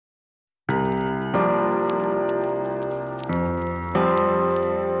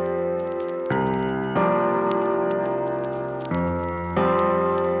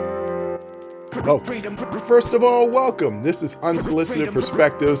Oh, first of all, welcome. This is Unsolicited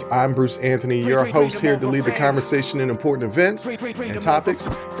Perspectives. I'm Bruce Anthony, your host here to lead the conversation in important events and topics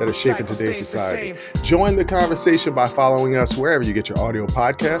that are shaping today's society. Join the conversation by following us wherever you get your audio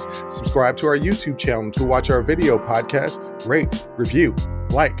podcasts. Subscribe to our YouTube channel to watch our video podcast. Rate, review,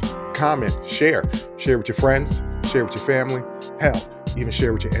 like, comment, share. Share with your friends, share with your family. Hell, even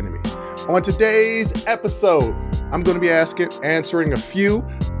share with your enemies. On today's episode, I'm going to be answering a few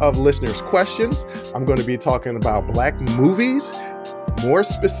of listeners' questions. I'm going to be talking about Black movies, more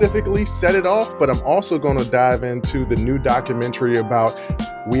specifically Set It Off, but I'm also going to dive into the new documentary about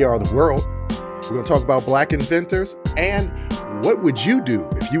We Are the World. We're going to talk about Black inventors and what would you do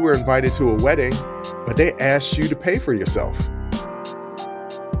if you were invited to a wedding, but they asked you to pay for yourself.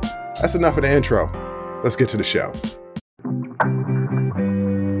 That's enough of the intro. Let's get to the show.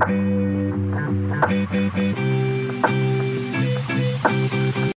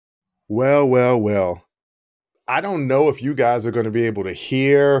 Well. I don't know if you guys are going to be able to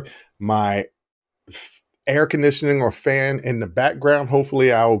hear my air conditioning or fan in the background.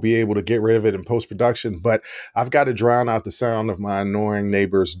 Hopefully I will be able to get rid of it in post-production, but I've got to drown out the sound of my annoying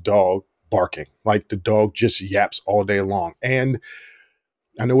neighbor's dog barking. Like the dog just yaps all day long. And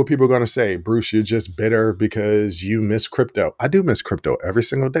I know what people are going to say, Bruce, you're just bitter because you miss crypto. I do miss crypto every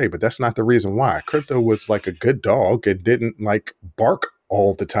single day, but that's not the reason why. Crypto was like a good dog. It didn't like bark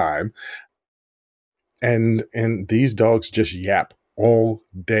all the time. And these dogs just yap all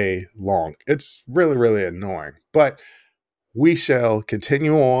day long. It's really, really annoying. But we shall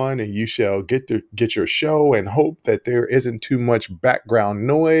continue on and you shall get your show and hope that there isn't too much background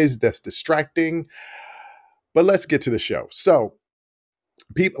noise that's distracting. But let's get to the show. So,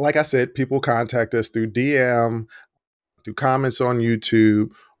 people, like I said, people contact us through DM, through comments on YouTube,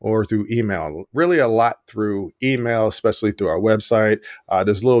 or through email. Really a lot through email, especially through our website.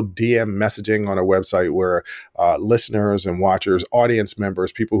 There's a little DM messaging on our website where listeners and watchers, audience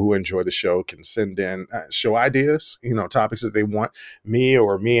members, people who enjoy the show can send in show ideas, topics that they want me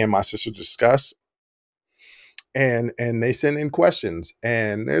and my sister to discuss. And they send in questions,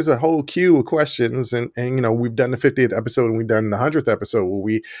 and there's a whole queue of questions. And we've done the 50th episode and we've done the 100th episode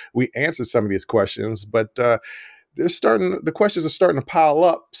where we answered some of these questions, but the questions are starting to pile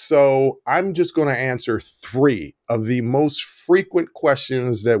up. So I'm just going to answer 3 of the most frequent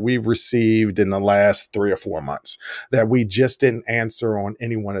questions that we've received in the last 3 or 4 months that we just didn't answer on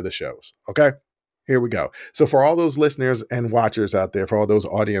any one of the shows. Okay. Here we go. So for all those listeners and watchers out there, for all those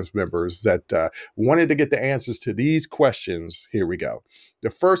audience members that wanted to get the answers to these questions, here we go. The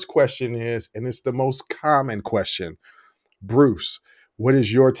first question is, and it's the most common question, Bruce, what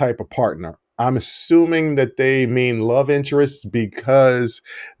is your type of partner? I'm assuming that they mean love interests because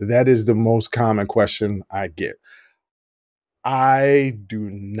that is the most common question I get. I do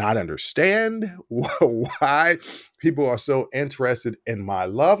not understand why people are so interested in my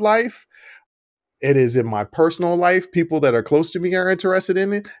love life. It is in my personal life. People that are close to me are interested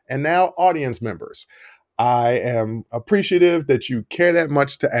in it. And now audience members. I am appreciative that you care that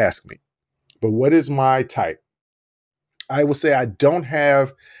much to ask me. But what is my type? I will say I don't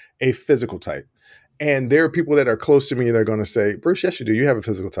have a physical type. And there are people that are close to me that are going to say, Bruce, yes, you do. You have a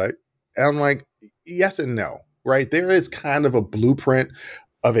physical type. And I'm like, yes and no, right? There is kind of a blueprint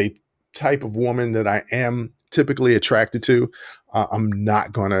of a type of woman that I am typically attracted to. I'm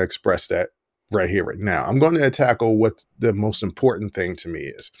not going to express that right here, right now. I'm going to tackle what the most important thing to me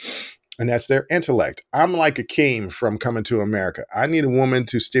is. And that's their intellect. I'm like Akeem from Coming to America. I need a woman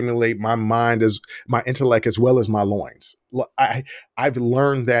to stimulate my mind, as my intellect, as well as my loins. I've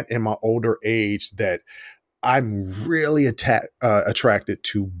learned that in my older age that I'm really attracted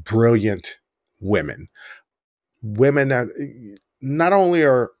to brilliant women. Women that not only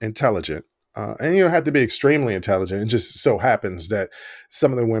are intelligent, and you don't have to be extremely intelligent. It just so happens that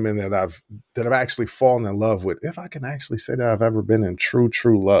some of the women that I've actually fallen in love with, if I can actually say that I've ever been in true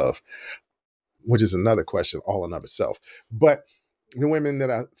love, which is another question all in of itself. But the women that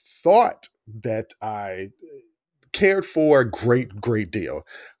I thought that I cared for a great deal,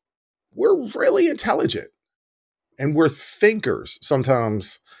 we're really intelligent and we're thinkers.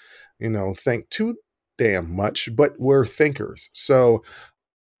 Sometimes, think too damn much, but we're thinkers. So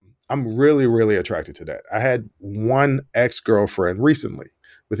I'm really, really attracted to that. I had one ex-girlfriend recently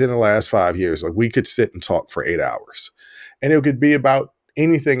within the last 5 years. Like we could sit and talk for 8 hours and it could be about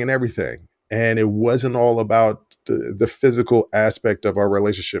anything and everything. And it wasn't all about the physical aspect of our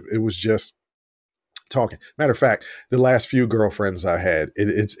relationship. It was just talking. Matter of fact, the last few girlfriends I had,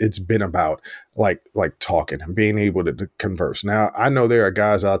 it's been about like talking and being able to converse. Now, I know there are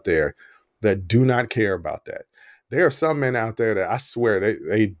guys out there that do not care about that. There are some men out there that I swear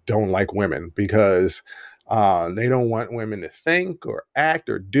they don't like women because they don't want women to think or act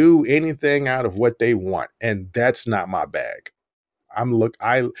or do anything out of what they want. And that's not my bag.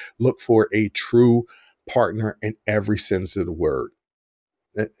 I look for a true partner in every sense of the word.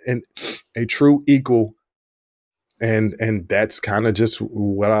 And a true equal, and that's kind of just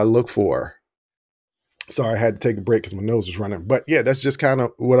what I look for. Sorry, I had to take a break because my nose was running. But yeah, that's just kind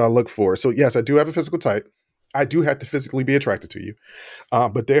of what I look for. So yes, I do have a physical type. I do have to physically be attracted to you.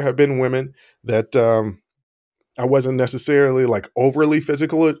 But there have been women that I wasn't necessarily like overly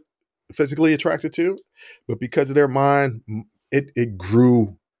physically attracted to, but because of their mind, it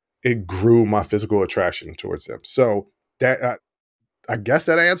grew my physical attraction towards them. So that I guess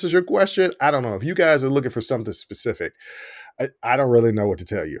that answers your question. I don't know if you guys are looking for something specific. I don't really know what to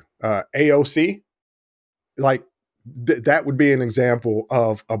tell you. AOC, like that would be an example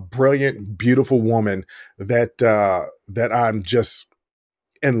of a brilliant, beautiful woman that I'm just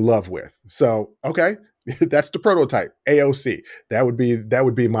in love with. So okay, that's the prototype. AOC. That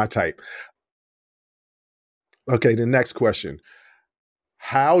would be my type. Okay, the next question.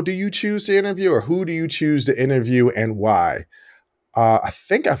 How do you choose to interview, or who do you choose to interview, and why? I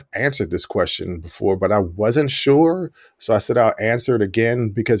think I've answered this question before, but I wasn't sure. So I said I'll answer it again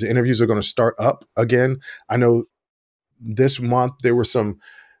because the interviews are going to start up again. I know this month there were some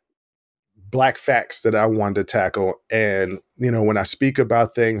black facts that I wanted to tackle. And, when I speak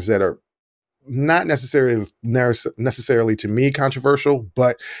about things that are not necessarily to me controversial,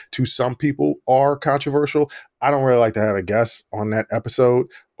 but to some people are controversial, I don't really like to have a guest on that episode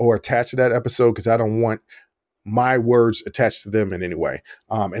or attached to that episode because I don't want my words attached to them in any way.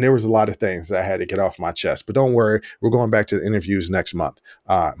 And there was a lot of things that I had to get off my chest. But don't worry, we're going back to the interviews next month,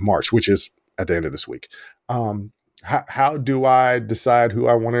 March, which is at the end of this week. How do I decide who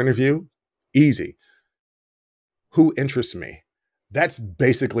I want to interview? Easy. Who interests me? That's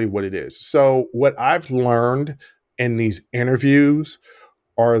basically what it is. So what I've learned in these interviews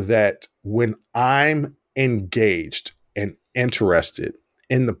are that when I'm engaged and interested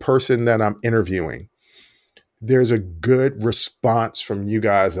in the person that I'm interviewing, there's a good response from you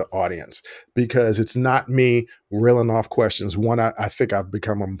guys, the audience, because it's not me reeling off questions. One, I think I've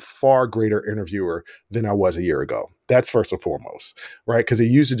become a far greater interviewer than I was a year ago. That's first and foremost, right? Because it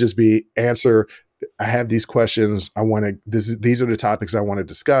used to just be answer. I have these questions. These are the topics I want to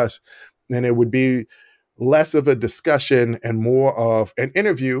discuss. And it would be less of a discussion and more of an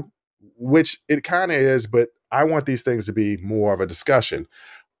interview, which it kind of is, but I want these things to be more of a discussion.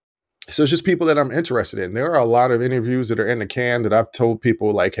 So it's just people that I'm interested in. There are a lot of interviews that are in the can that I've told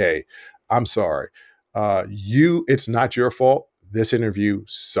people like, hey, I'm sorry. It's not your fault. This interview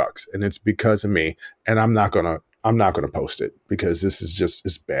sucks. And it's because of me. And I'm not gonna post it because this is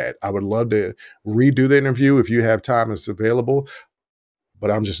it's bad. I would love to redo the interview if you have time and it's available, but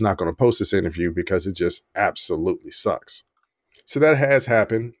I'm just not gonna post this interview because it just absolutely sucks. So that has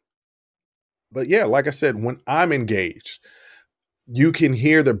happened. But yeah, like I said, when I'm engaged, you can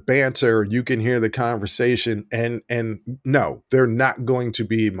hear the banter, you can hear the conversation, and no, they're not going to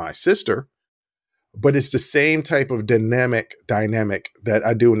be my sister, but it's the same type of dynamic that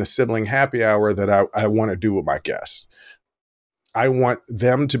I do in the sibling happy hour that I want to do with my guests. I want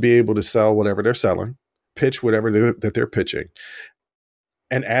them to be able to sell whatever they're selling, pitch whatever that they're pitching,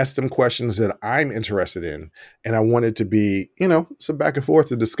 and ask them questions that I'm interested in. And I want it to be, some back and forth,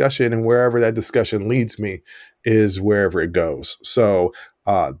 a discussion, and wherever that discussion leads me is wherever it goes. So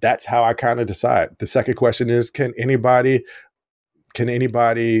that's how I kind of decide. The second question is, can anybody,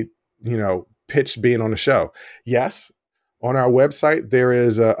 pitch being on the show? Yes. On our website, there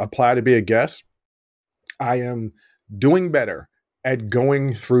is a apply to be a guest. I am doing better at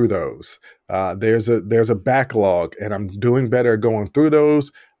going through those. There's a backlog, and I'm doing better at going through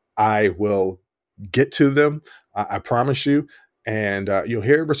those. I will get to them. I promise you, and you'll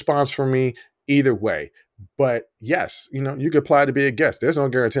hear a response from me either way. But yes, you can apply to be a guest. There's no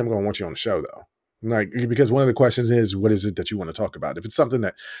guarantee I'm going to want you on the show though. Like, because one of the questions is, what is it that you want to talk about? If it's something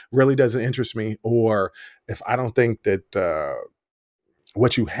that really doesn't interest me, or if I don't think that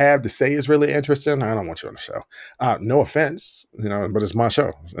what you have to say is really interesting, I don't want you on the show. No offense, but it's my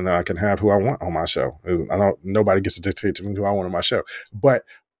show, and I can have who I want on my show. Nobody gets to dictate to me who I want on my show. But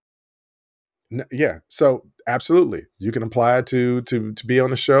yeah, so absolutely, you can apply to be on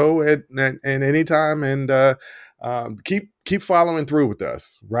the show at any time, and keep following through with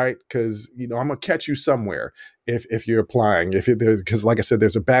us, right? Because I'm gonna catch you somewhere if you're applying. Because like I said,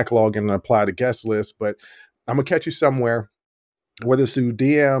 there's a backlog in the apply to guest list, but I'm gonna catch you somewhere, whether it's through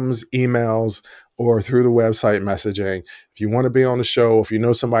DMs, emails, or through the website messaging. If you want to be on the show, if you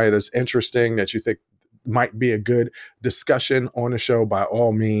know somebody that's interesting that you think might be a good discussion on the show, by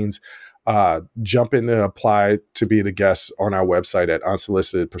all means, jump in to apply to be the guest on our website at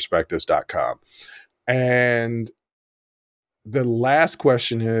unsolicitedperspectives.com. And the last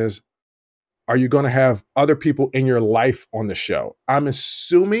question is, are you going to have other people in your life on the show? I'm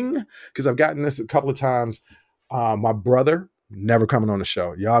assuming, because I've gotten this a couple of times, my brother, never coming on the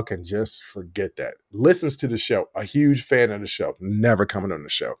show. Y'all can just forget that. Listens to the show, a huge fan of the show, never coming on the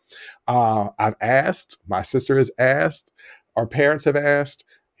show. I've asked, my sister has asked, our parents have asked.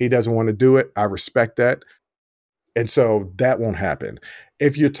 He doesn't want to do it. I respect that. And so that won't happen.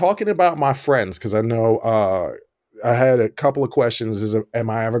 If you're talking about my friends, because I know I had a couple of questions. Am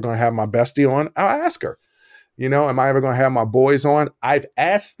I ever going to have my bestie on? I'll ask her. Am I ever going to have my boys on? I've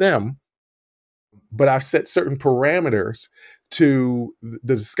asked them, but I've set certain parameters to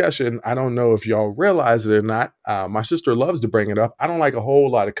the discussion. I don't know if y'all realize it or not. My sister loves to bring it up. I don't like a whole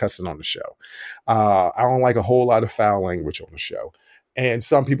lot of cussing on the show. I don't like a whole lot of foul language on the show. And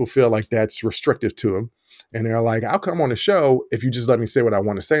some people feel like that's restrictive to them. And they're like, I'll come on the show if you just let me say what I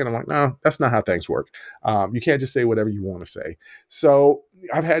want to say. And I'm like, no, that's not how things work. You can't just say whatever you want to say. So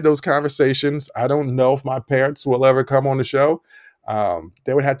I've had those conversations. I don't know if my parents will ever come on the show.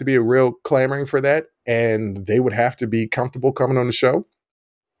 There would have to be a real clamoring for that. And they would have to be comfortable coming on the show.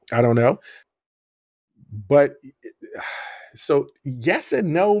 I don't know. But so yes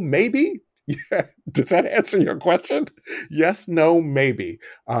and no, maybe. Yeah. Does that answer your question? Yes, no, maybe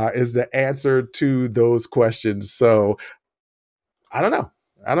is the answer to those questions. So I don't know.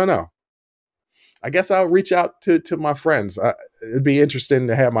 I don't know. I guess I'll reach out to my friends. It'd be interesting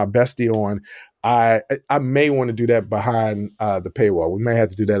to have my bestie on. I may want to do that behind the paywall. We may have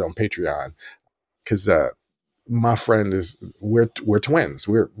to do that on Patreon because my friend we're twins.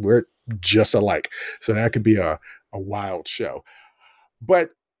 We're just alike. So that could be a wild show. But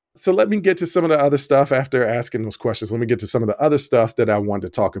so let me get to some of the other stuff after asking those questions. Let me get to some of the other stuff that I wanted to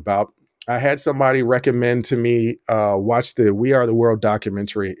talk about. I had somebody recommend to me watch the We Are the World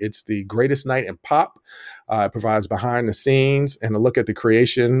documentary. It's the greatest night in pop. It provides behind the scenes and a look at the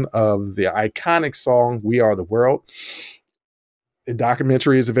creation of the iconic song We Are the World. The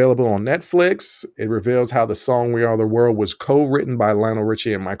documentary is available on Netflix. It reveals how the song We Are the World was co-written by Lionel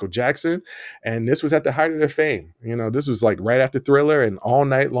Richie and Michael Jackson. And this was at the height of their fame. This was like right after Thriller and All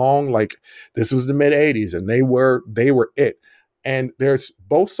Night Long. Like this was the mid 80s and they were it. And there's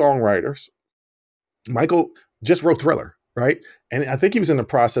both songwriters. Michael just wrote Thriller, right? And I think he was in the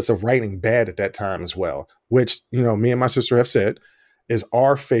process of writing Bad at that time as well, which, me and my sister have said is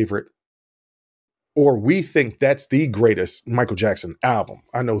our favorite, or we think that's the greatest Michael Jackson album.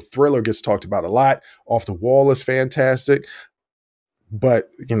 I know Thriller gets talked about a lot. Off the Wall is fantastic. But,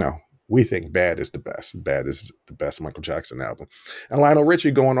 we think Bad is the best. Bad is the best Michael Jackson album. And Lionel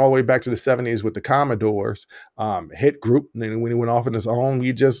Richie going all the way back to the 70s with the Commodores, hit group. And then when he went off on his own,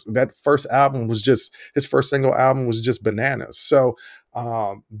 that first album was just, his first single album was just bananas. So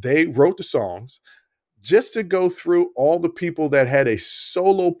they wrote the songs. Just to go through all the people that had a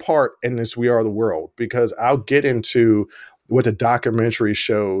solo part in this We Are the World, because I'll get into what the documentary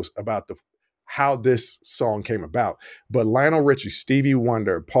shows about how this song came about. But Lionel Richie, Stevie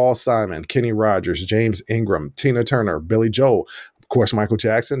Wonder, Paul Simon, Kenny Rogers, James Ingram, Tina Turner, Billy Joel, of course, Michael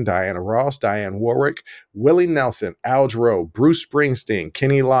Jackson, Diana Ross, Diane Warwick, Willie Nelson, Al Jarreau, Bruce Springsteen,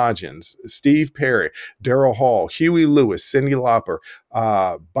 Kenny Loggins, Steve Perry, Daryl Hall, Huey Lewis, Cyndi Lauper,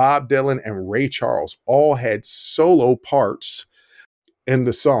 Bob Dylan, and Ray Charles all had solo parts in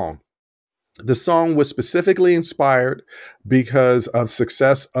the song. The song was specifically inspired because of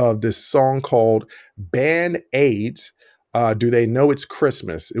success of this song called Band-Aids. Do They Know It's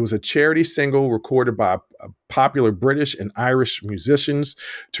Christmas? It was a charity single recorded by popular British and Irish musicians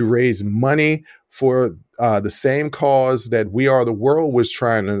to raise money for the same cause that We Are the World was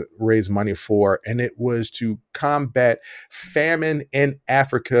trying to raise money for. And it was to combat famine in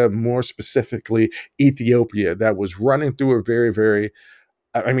Africa, more specifically Ethiopia, that was running through a very, very,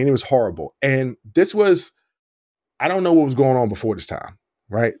 it was horrible. And I don't know what was going on before this time,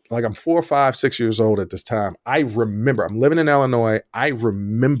 right? Like I'm 4, 5, 6 years old at this time. I remember, I'm living in Illinois. I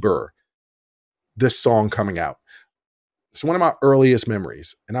remember this song coming out. It's one of my earliest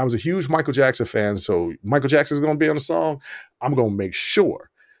memories. And I was a huge Michael Jackson fan. So Michael Jackson's going to be on the song. I'm going to make sure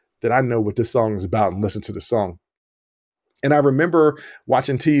that I know what this song is about and listen to the song. And I remember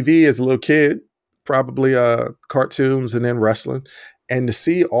watching TV as a little kid, probably cartoons and then wrestling, and to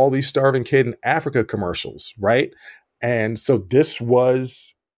see all these starving kid in Africa commercials, right? And so this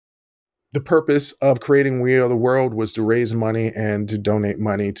was the purpose of creating We Are the World, was to raise money and to donate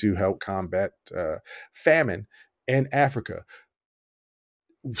money to help combat famine in Africa.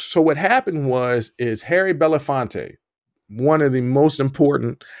 So what happened is Harry Belafonte, one of the most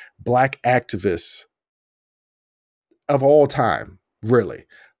important black activists of all time, really,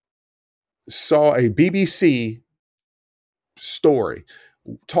 saw a BBC story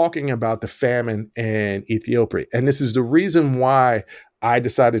talking about the famine in Ethiopia. And this is the reason why I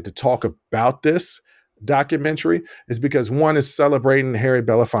decided to talk about this documentary, is because one is celebrating Harry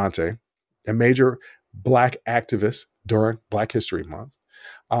Belafonte, a major black activist during Black History Month,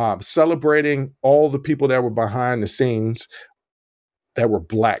 celebrating all the people that were behind the scenes that were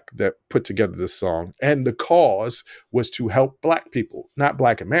black that put together this song. And the cause was to help black people, not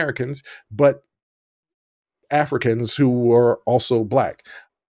black Americans, but Africans who were also black.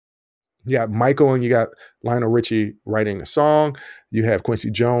 You got Michael and you got Lionel Richie writing the song. You have Quincy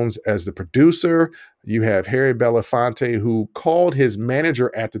Jones as the producer. You have Harry Belafonte, who called his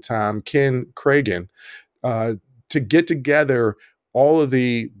manager at the time, Ken Cragen, to get together all of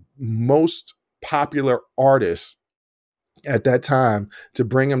the most popular artists at that time to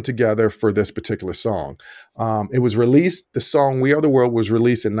bring them together for this particular song. It was released, the song We Are the World was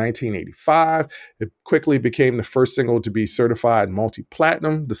released in 1985. It quickly became the first single to be certified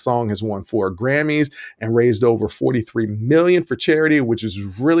multi-platinum. The song has won 4 Grammys and raised over $43 million for charity, which is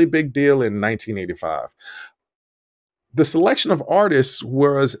a really big deal in 1985. The selection of artists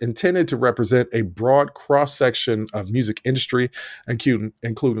was intended to represent a broad cross-section of music industry,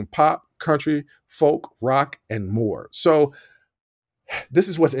 including pop, country, folk, rock, and more. So this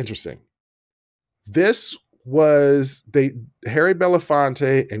is what's interesting. This was Harry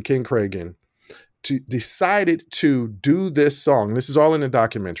Belafonte and Ken Cragen decided to do this song. This is all in the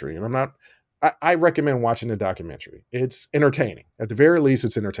documentary, and I recommend watching the documentary. It's entertaining. At the very least,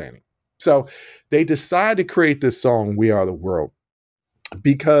 it's entertaining. So they decided to create this song, We Are the World,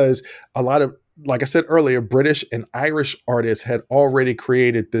 because a lot of, like I said earlier, British and Irish artists had already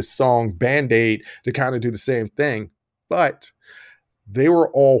created this song, Band-Aid, to kind of do the same thing, but they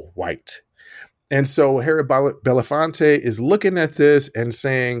were all white. And so Harry Belafonte is looking at this and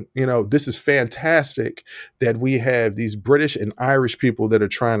saying, this is fantastic that we have these British and Irish people that are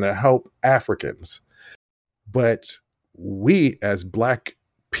trying to help Africans. But we as Black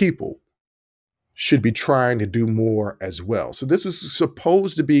people should be trying to do more as well. So this was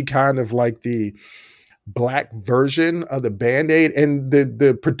supposed to be kind of like the Black version of the Band-Aid. And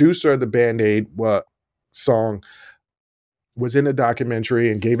the producer of the Band-Aid song was in the documentary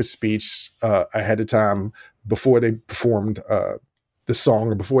and gave a speech ahead of time before they performed the song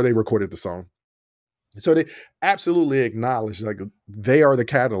or before they recorded the song. So they absolutely acknowledged, like, they are the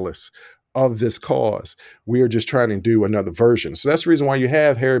catalyst of this cause. We are just trying to do another version. So that's the reason why you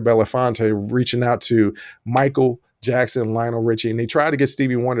have Harry Belafonte reaching out to Michael Jackson, Lionel Richie, and they tried to get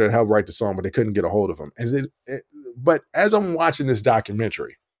Stevie Wonder to help write the song, but they couldn't get a hold of him. But as I'm watching this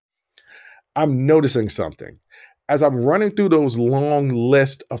documentary, I'm noticing something. As I'm running through those long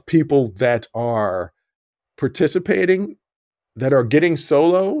list of people that are participating, that are getting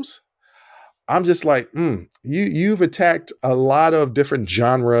solos, I'm just like, you've attacked a lot of different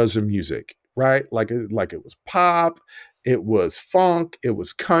genres of music, right? Like it was pop, it was funk, it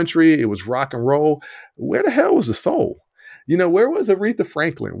was country, it was rock and roll. Where the hell was the soul? Where was Aretha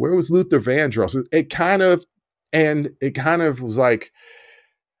Franklin? Where was Luther Vandross? It kind of was like,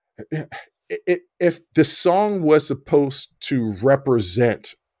 if the song was supposed to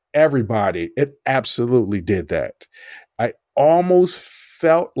represent everybody, it absolutely did that. I almost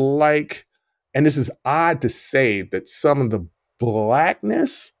felt like, and this is odd to say, that some of the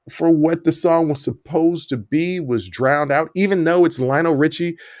blackness for what the song was supposed to be was drowned out, even though it's Lionel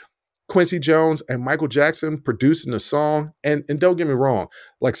Richie, Quincy Jones, and Michael Jackson producing the song. And don't get me wrong,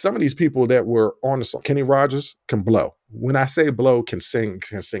 like some of these people that were on the song, Kenny Rogers can blow. When I say blow, can sing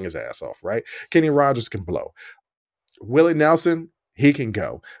his ass off, right? Kenny Rogers can blow. Willie Nelson, he can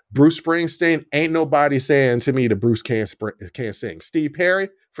go. Bruce Springsteen, ain't nobody saying to me that Bruce can't sing. Steve Perry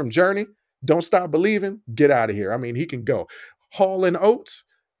from Journey, Don't Stop Believing, get out of here. I mean, he can go. Hall and Oates,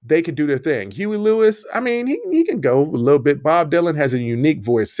 they can do their thing. Huey Lewis, I mean, he can go a little bit. Bob Dylan has a unique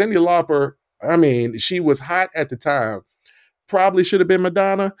voice. Cyndi Lauper, I mean, she was hot at the time. Probably should have been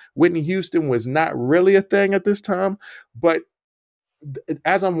Madonna. Whitney Houston was not really a thing at this time. But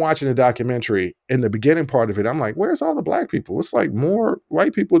as I'm watching the documentary, in the beginning part of it, I'm like, where's all the black people? It's like more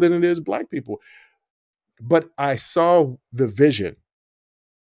white people than it is black people. But I saw the vision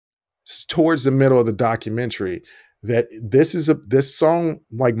towards the middle of the documentary that this song,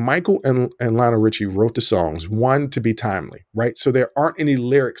 like Michael and Lionel Richie wrote the songs, one, to be timely, right? So there aren't any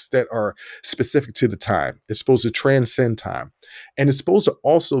lyrics that are specific to the time. It's supposed to transcend time. And it's supposed to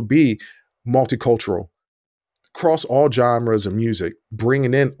also be multicultural across all genres of music,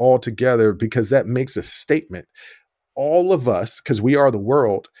 bringing in all together because that makes a statement. All of us, because we are the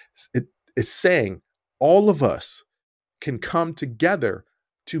world, it's saying all of us can come together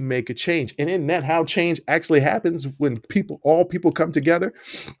to make a change. And isn't that how change actually happens, when all people come together?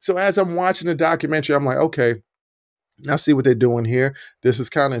 So as I'm watching the documentary, I'm like, okay, I see what they're doing here. This is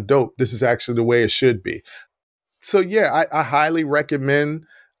kind of dope. This is actually the way it should be. So yeah, I highly recommend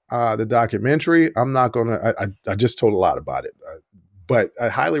the documentary. I'm not gonna. I just told a lot about it, but I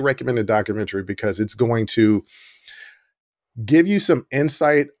highly recommend the documentary because it's going to give you some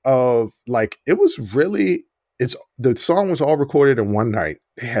insight of, like, it was really. The song was all recorded in one night.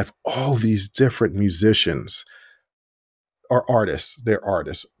 They have all these different musicians or artists. They're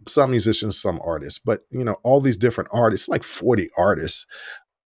artists. Some musicians, some artists, but all these different artists, like 40 artists,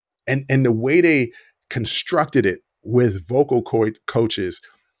 and the way they constructed it with vocal coaches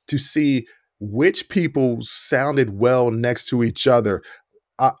to see which people sounded well next to each other.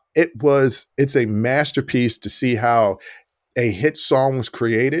 It's a masterpiece to see how a hit song was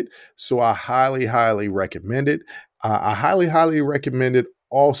created. So I highly, highly recommend it. I highly, highly recommend it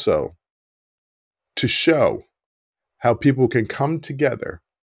also to show how people can come together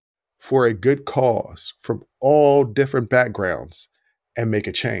for a good cause from all different backgrounds and make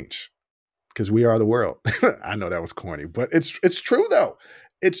a change. Because we are the world. I know that was corny, but it's true though.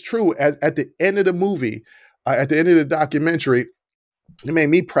 It's true. At the end of the movie, at the end of the documentary, it made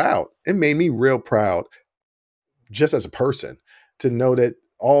me proud. It made me real proud, just as a person, to know that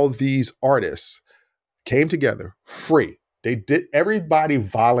all these artists came together free. Everybody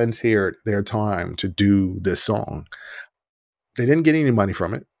volunteered their time to do this song. They didn't get any money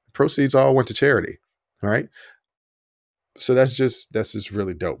from it. Proceeds all went to charity. All right. So that's just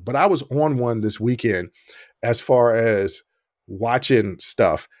really dope. But I was on one this weekend as far as watching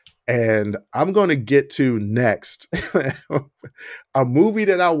stuff. And I'm going to get to next a movie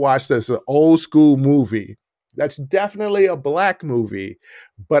that I watched that's an old school movie. That's definitely a Black movie,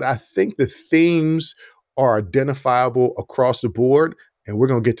 but I think the themes are identifiable across the board. And we're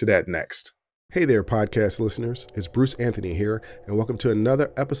going to get to that next. Hey there, podcast listeners. It's Bruce Anthony here, and welcome to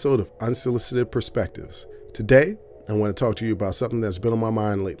another episode of Unsolicited Perspectives. Today, I want to talk to you about something that's been on my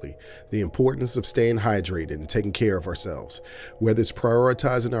mind lately: the importance of staying hydrated and taking care of ourselves. Whether it's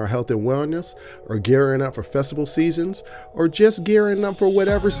prioritizing our health and wellness, or gearing up for festival seasons, or just gearing up for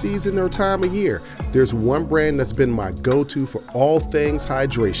whatever season or time of year, there's one brand that's been my go-to for all things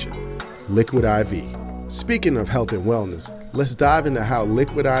hydration: Liquid IV. Speaking of health and wellness, let's dive into how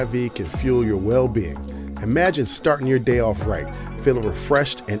Liquid IV can fuel your well-being. Imagine starting your day off right, feeling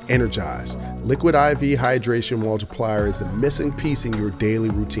refreshed and energized. Liquid IV Hydration Multiplier is the missing piece in your daily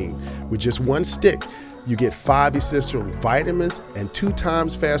routine. With just one stick, you get 5 essential vitamins and 2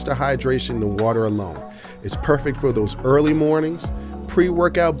 times faster hydration than water alone. It's perfect for those early mornings,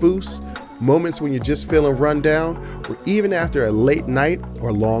 pre-workout boosts, moments when you're just feeling run down, or even after a late night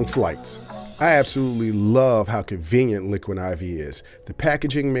or long flights. I absolutely love how convenient Liquid IV is. The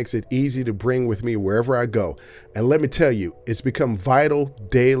packaging makes it easy to bring with me wherever I go. And let me tell you, it's become vital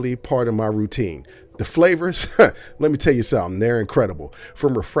daily part of my routine. The flavors, let me tell you something, they're incredible.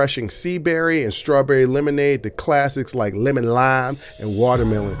 From refreshing sea berry and strawberry lemonade to classics like lemon lime and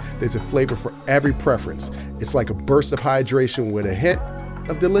watermelon, there's a flavor for every preference. It's like a burst of hydration with a hint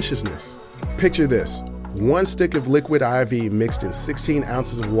of deliciousness. Picture this: 1 stick of Liquid IV mixed in 16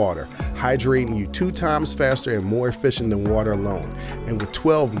 ounces of water, hydrating you 2 times faster and more efficient than water alone. And with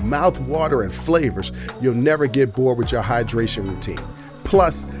 12 mouth-watering flavors, you'll never get bored with your hydration routine.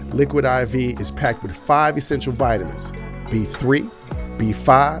 Plus, Liquid IV is packed with 5 essential vitamins: B3,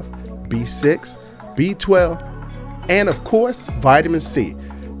 B5, B6, B12, and of course, vitamin C.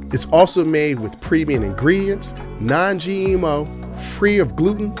 It's also made with premium ingredients, non-GMO, free of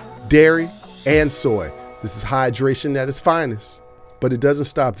gluten, dairy, and soy. This is hydration at its finest. But it doesn't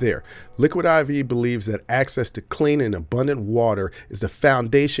stop there. Liquid IV believes that access to clean and abundant water is the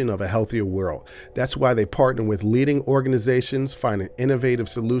foundation of a healthier world. That's why they partner with leading organizations, finding innovative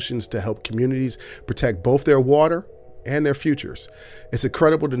solutions to help communities protect both their water and their futures. It's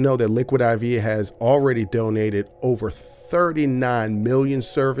incredible to know that Liquid IV has already donated over 39 million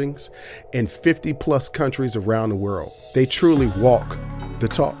servings in 50 plus countries around the world. They truly walk the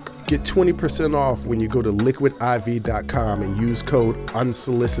talk. Get 20% off when you go to liquidiv.com and use code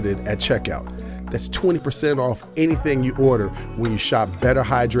UNSOLICITED at checkout. That's 20% off anything you order when you shop Better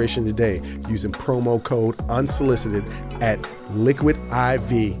Hydration today using promo code UNSOLICITED at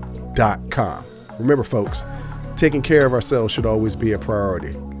liquidiv.com. Remember, folks, taking care of ourselves should always be a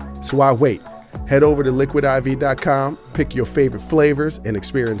priority. So why wait? Head over to liquidiv.com, pick your favorite flavors, and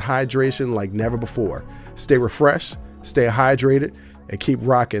experience hydration like never before. Stay refreshed, stay hydrated, and keep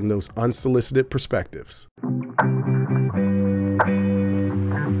rocking those unsolicited perspectives.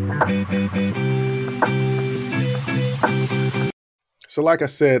 So like I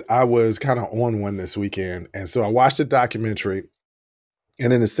said, I was kind of on one this weekend. And so I watched a documentary.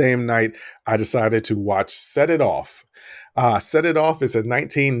 And in the same night, I decided to watch Set It Off. Set It Off is a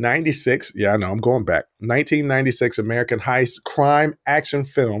 1996, yeah, I know, I'm going back, 1996 American heist crime action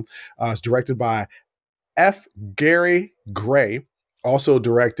film. It's directed by F. Gary Gray, also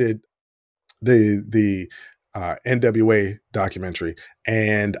directed the NWA documentary.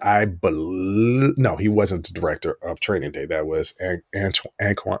 And I believe, no, he wasn't the director of Training Day. That was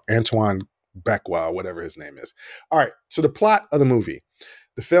Antoine Beckwell, whatever his name is. All right, so the plot of the movie.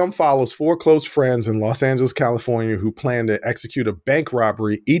 The film follows four close friends in Los Angeles, California, who plan to execute a bank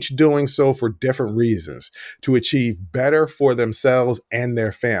robbery, each doing so for different reasons, to achieve better for themselves and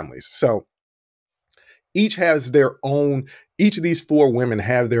their families. So each of these four women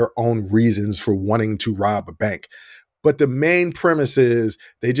have their own reasons for wanting to rob a bank. But the main premise is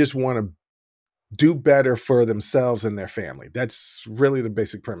they just want to do better for themselves and their family. That's really the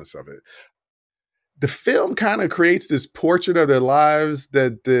basic premise of it. The film kind of creates this portrait of their lives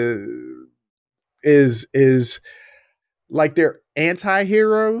that is like they're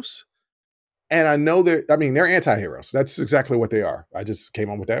anti-heroes. And I know they're anti-heroes. That's exactly what they are. I just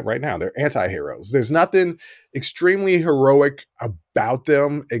came on with that right now. They're anti-heroes. There's nothing extremely heroic about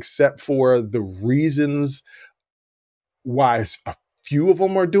them except for the reasons why a few of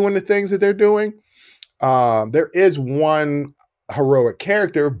them are doing the things that they're doing. There is one heroic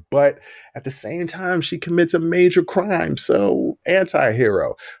character, but at the same time, she commits a major crime. So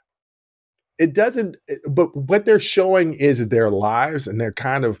anti-hero. But what they're showing is their lives, and they're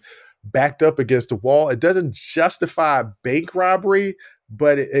kind of backed up against the wall. It doesn't justify bank robbery,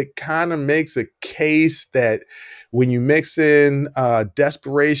 but it kind of makes a case that when you mix in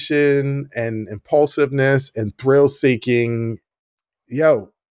desperation and impulsiveness and thrill seeking,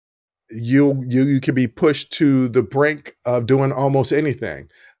 you can be pushed to the brink of doing almost anything.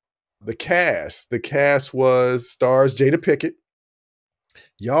 The cast stars Jada Pinkett.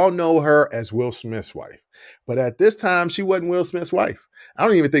 Y'all know her as Will Smith's wife, but at this time she wasn't Will Smith's wife. I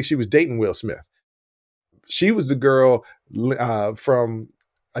don't even think she was dating Will Smith. She was the girl from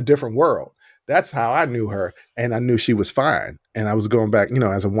a different world. That's how I knew her, and I knew she was fine. And I was going back,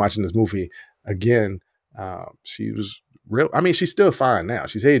 as I'm watching this movie again. She was real. I mean, she's still fine now.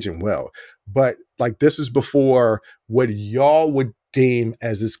 She's aging well, but like this is before what y'all would deem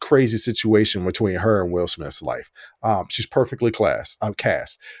as this crazy situation between her and Will Smith's life. She's perfectly cast.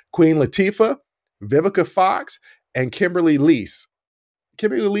 Queen Latifah, Vivica Fox, and Kimberly Leese.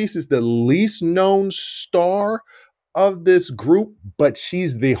 Kimberly Leese is the least known star of this group, but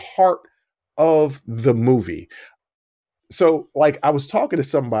she's the heart of the movie. So, like, I was talking to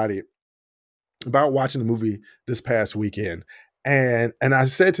somebody about watching the movie this past weekend, and I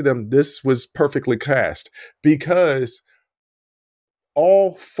said to them, this was perfectly cast because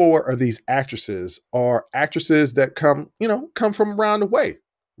all four of these actresses are actresses that come from around the way,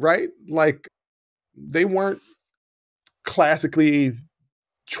 right? Like they weren't classically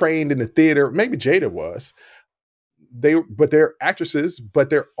trained in the theater. Maybe Jada was. But they're actresses, but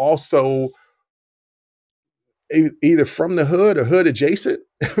they're also either from the hood or hood adjacent,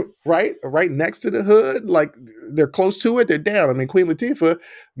 right? Right next to the hood. Like they're close to it. They're down. I mean, Queen Latifah,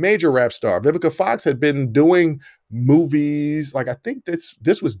 major rap star. Vivica Fox had been doing movies. Like I think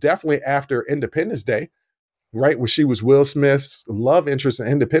this was definitely after Independence Day, right? Where she was Will Smith's love interest in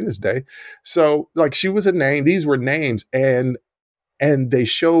Independence Day. So like she was a name. These were names. And they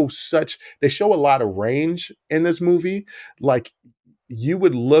show a lot of range in this movie. Like you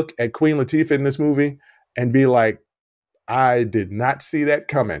would look at Queen Latifah in this movie and be like, I did not see that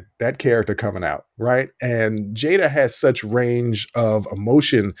character coming out, right? And Jada has such range of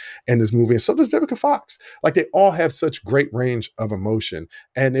emotion in this movie, and so does Vivica Fox. Like they all have such great range of emotion,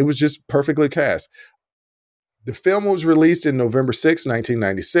 and it was just perfectly cast. The film was released in November 6,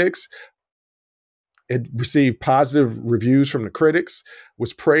 1996. It received positive reviews from the critics,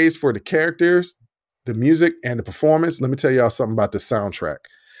 was praised for the characters, the music, and the performance. Let me tell y'all something about the soundtrack.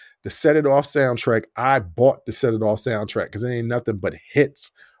 The Set It Off soundtrack, I bought the Set It Off soundtrack because there ain't nothing but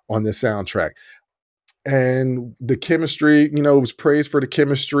hits on this soundtrack. And the chemistry, was praised for the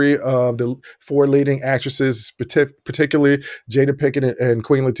chemistry of the four leading actresses, particularly Jada Pinkett and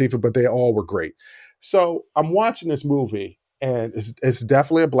Queen Latifah, but they all were great. So I'm watching this movie, and it's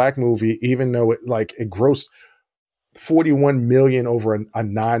definitely a black movie, even though it grossed $41 million over a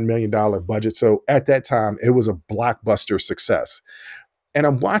 $9 million budget. So at that time, it was a blockbuster success. And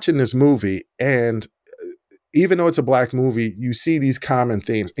I'm watching this movie, and even though it's a black movie, you see these common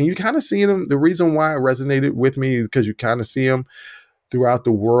themes, and you kind of see them. The reason why it resonated with me is because you kind of see them throughout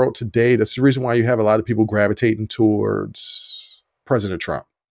the world today. That's the reason why you have a lot of people gravitating towards President Trump.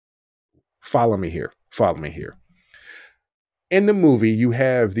 Follow me here. Follow me here. In the movie, you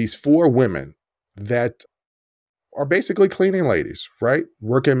have these four women that are basically cleaning ladies, right?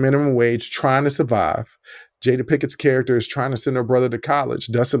 Working minimum wage, trying to survive. Jada Pickett's character is trying to send her brother to college,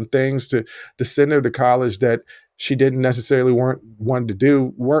 does some things to send her to college that she didn't necessarily want to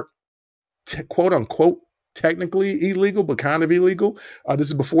do, weren't quote unquote technically illegal, but kind of illegal. This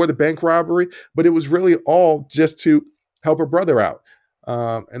is before the bank robbery, but it was really all just to help her brother out.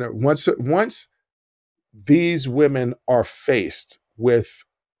 And once these women are faced with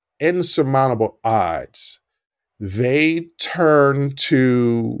insurmountable odds, they turn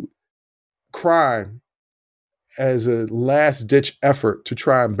to crime as a last ditch effort to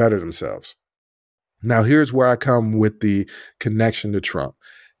try and better themselves. Now, here's where I come with the connection to Trump.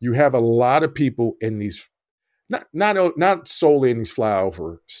 You have a lot of people in these, not solely in these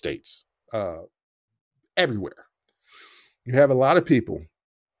flyover states, everywhere. You have a lot of people,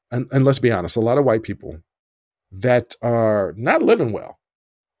 and let's be honest, a lot of white people that are not living well,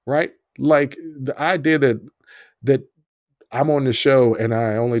 right? Like the idea that I'm on the show and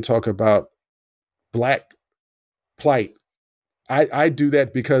I only talk about black plight. I do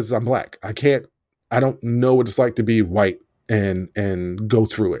that because I'm black. I don't know what it's like to be white and go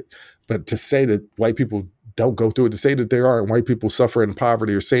through it. But to say that white people don't go through it, to say that there aren't white people suffering in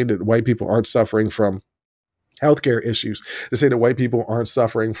poverty, or saying that white people aren't suffering from healthcare issues, to say that white people aren't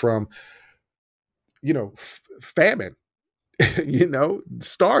suffering from, famine,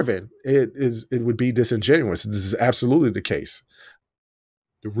 starving, it would be disingenuous. This is absolutely the case.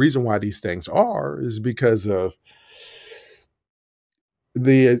 The reason why these things is because of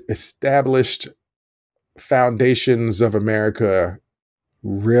the established foundations of America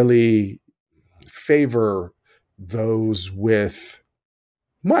really favor those with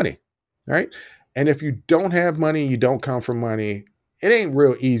money, right? And if you don't have money, you don't come from money, it ain't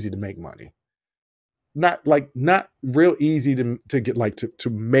real easy to make money. Not real easy to get, like, to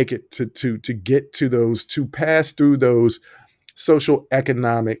make it, to get to those, to pass through those social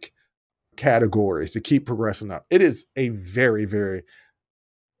economic categories, to keep progressing up. It is a very, very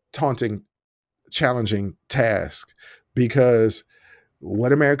taunting, challenging task, because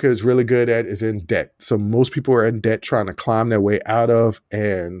what America is really good at is in debt. So most people are in debt trying to climb their way out of,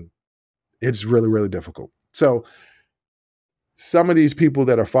 and it's really, really difficult. So some of these people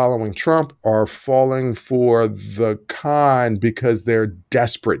that are following Trump are falling for the con because they're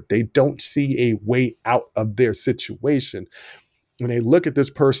desperate. They don't see a way out of their situation. When they look at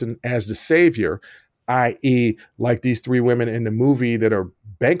this person as the savior, i.e., like these three women in the movie that are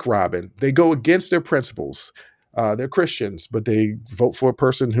bank robbing, they go against their principles. They're Christians, but they vote for a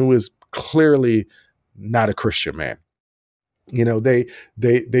person who is clearly not a Christian man. They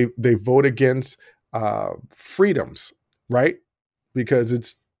vote against freedoms, right? Because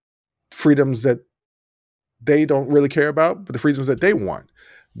it's freedoms that they don't really care about, but the freedoms that they want.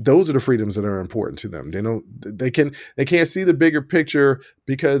 Those are the freedoms that are important to them. They can't see the bigger picture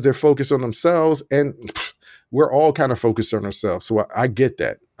because they're focused on themselves, and we're all kind of focused on ourselves. So I get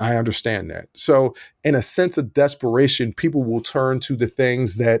that. I understand that. So in a sense of desperation, people will turn to the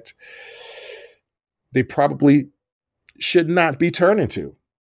things that they probably should not be turning to.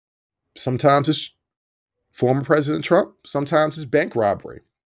 Sometimes it's former President Trump. Sometimes it's bank robbery.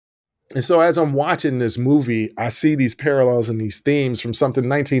 And so as I'm watching this movie, I see these parallels and these themes from something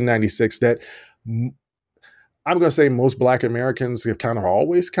 1996 that I'm going to say most Black Americans have kind of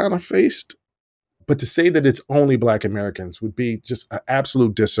always kind of faced. But to say that it's only Black Americans would be just an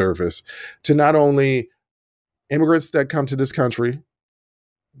absolute disservice to not only immigrants that come to this country,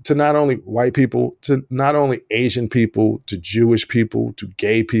 to not only white people, to not only Asian people, to Jewish people, to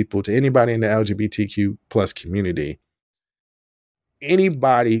gay people, to anybody in the LGBTQ plus community.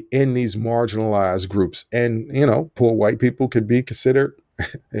 Anybody in these marginalized groups, and poor white people could be considered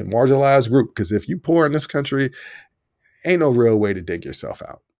a marginalized group, because if you poor in this country, ain't no real way to dig yourself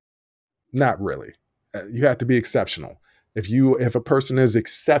out. Not really. You have to be exceptional. If a person is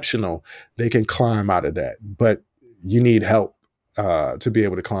exceptional, they can climb out of that, but you need help to be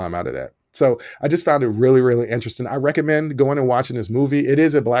able to climb out of that. So I just found it really, really interesting. I recommend going and watching this movie. It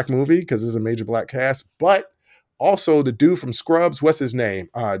is a Black movie because it's a major Black cast, but also the dude from Scrubs, what's his name?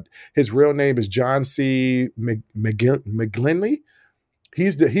 His real name is John C. McGinley.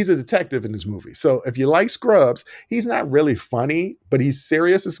 He's a detective in this movie. So if you like Scrubs, he's not really funny, but he's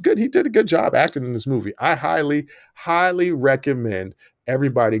serious. It's good. He did a good job acting in this movie. I highly recommend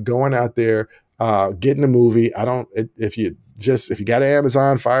everybody going out there, getting the movie. If you got an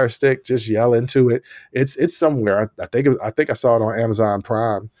Amazon Fire Stick, just yell into it. It's somewhere. I think I saw it on Amazon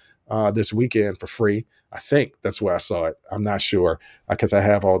Prime this weekend for free. I think that's where I saw it. I'm not sure because I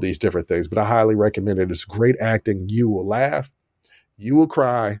have all these different things, but I highly recommend it. It's great acting. You will laugh, you will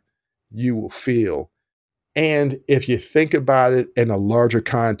cry, you will feel. And if you think about it in a larger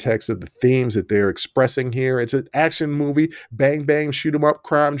context of the themes that they're expressing here, it's an action movie, bang, bang, shoot 'em up,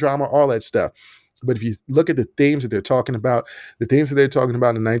 crime drama, all that stuff. But if you look at the themes that they're talking about, the themes that they're talking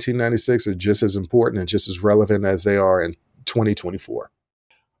about in 1996 are just as important and just as relevant as they are in 2024.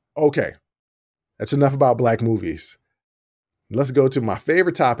 Okay, that's enough about Black movies. Let's go to my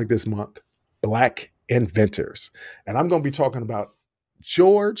favorite topic this month, Black inventors. And I'm going to be talking about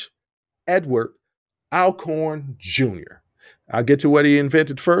George Edward Alcorn Jr. I'll get to what he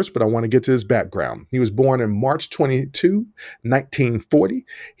invented first, but I want to get to his background. He was born on March 22, 1940.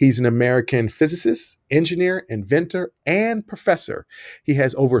 He's an American physicist, engineer, inventor, and professor. He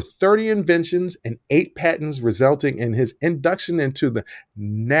has over 30 inventions and 8 patents, resulting in his induction into the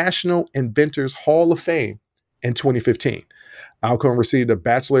National Inventors Hall of Fame in 2015. Alcorn received a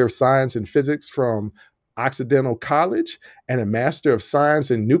Bachelor of Science in Physics from Occidental College and a Master of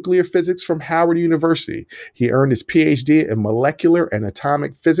Science in Nuclear Physics from Howard University. He earned his PhD in Molecular and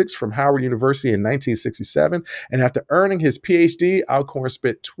Atomic Physics from Howard University in 1967. And after earning his PhD, Alcorn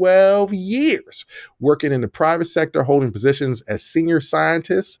spent 12 years working in the private sector, holding positions as senior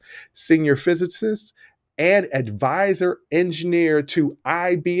scientist, senior physicist, and advisor engineer to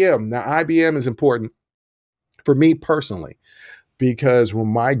IBM. Now, IBM is important for me personally, because when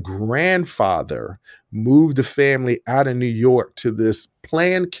my grandfather moved the family out of New York to this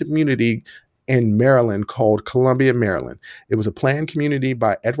planned community in Maryland called Columbia, Maryland, it was a planned community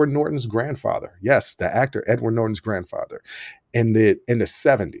by Edward Norton's grandfather. Yes, the actor Edward Norton's grandfather in the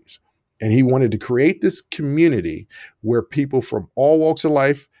 70s. And he wanted to create this community where people from all walks of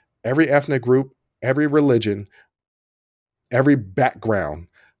life, every ethnic group, every religion, every background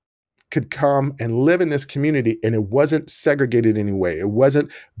could come and live in this community, and it wasn't segregated anyway. It wasn't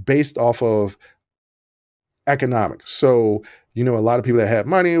based off of economics. So, a lot of people that have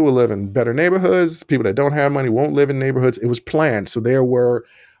money will live in better neighborhoods. People that don't have money won't live in neighborhoods. It was planned. So there were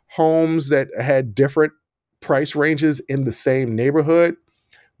homes that had different price ranges in the same neighborhood.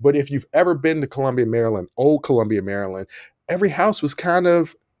 But if you've ever been to Columbia, Maryland, old Columbia, Maryland, every house was kind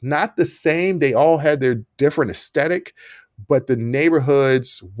of not the same. They all had their different aesthetic, but the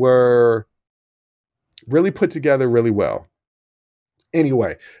neighborhoods were really put together really well.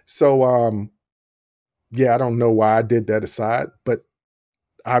 Anyway, so I don't know why I did that aside, but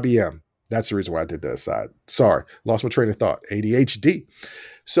IBM, that's the reason why I did that aside. Sorry, lost my train of thought, ADHD.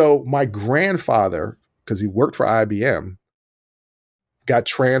 So my grandfather, because he worked for IBM, got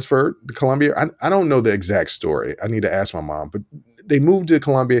transferred to Columbia. I don't know the exact story. I need to ask my mom, but they moved to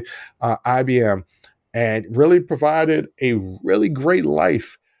Columbia, IBM, and really provided a really great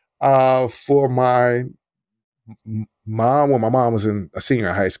life for my mom when my mom was in a senior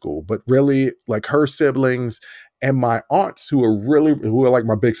in high school, but really like her siblings and my aunts who are like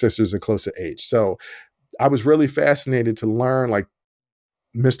my big sisters and close to age. So I was really fascinated to learn like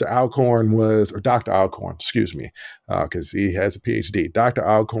Mr. Alcorn or Dr. Alcorn, excuse me, because he has a PhD. Dr.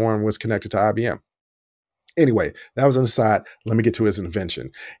 Alcorn was connected to IBM. Anyway, that was an aside. Let me get to his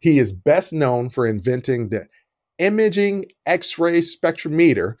invention. He is best known for inventing the imaging X-ray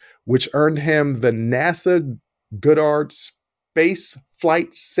spectrometer, which earned him the NASA Goddard Space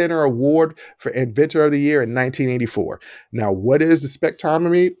Flight Center Award for Inventor of the Year in 1984. Now, what is the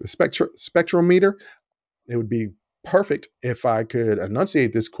spectrometer? It would be perfect if I could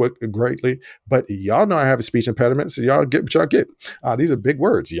enunciate this greatly, but y'all know I have a speech impediment, so y'all get what y'all get. These are big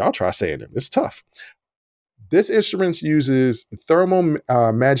words. Y'all try saying them. It's tough. This instrument uses thermal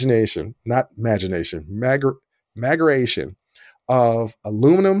magnation of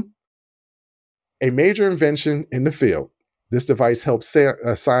aluminum, a major invention in the field. This device helps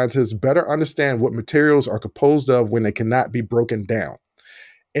scientists better understand what materials are composed of when they cannot be broken down.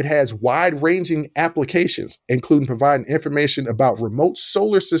 It has wide-ranging applications, including providing information about remote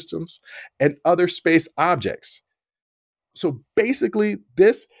solar systems and other space objects. So basically,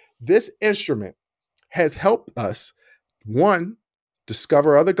 this instrument has helped us, one,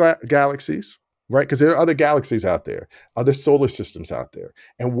 discover other galaxies, right? Because there are other galaxies out there, other solar systems out there,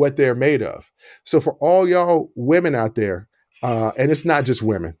 and what they're made of. So for all y'all women out there, and it's not just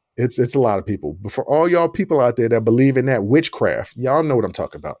women, It's a lot of people. But for all y'all people out there that believe in that witchcraft, y'all know what I'm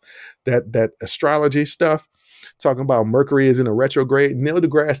talking about. That astrology stuff, talking about Mercury is in a retrograde. Neil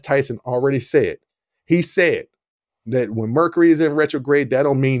deGrasse Tyson already said. He said that when Mercury is in retrograde, that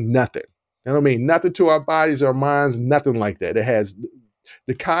don't mean nothing. That don't mean nothing to our bodies or minds, nothing like that. It has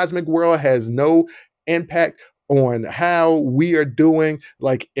the cosmic world has no impact on how we are doing,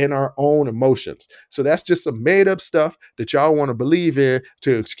 like in our own emotions. So that's just some made up stuff that y'all want to believe in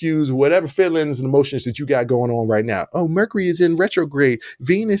to excuse whatever feelings and emotions that you got going on right now. Oh, Mercury is in retrograde.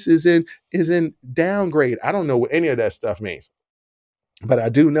 Venus is in downgrade. I don't know what any of that stuff means. But I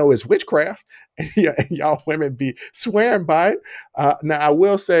do know it's witchcraft. Y'all women be swearing by it. Now, I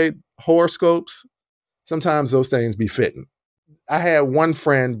will say horoscopes, sometimes those things be fitting. I had one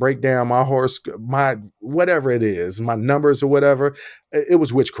friend break down my horoscope, my whatever it is, my numbers or whatever. It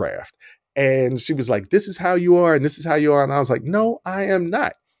was witchcraft. And she was like, this is how you are, and this is how you are. And I was like, no, I am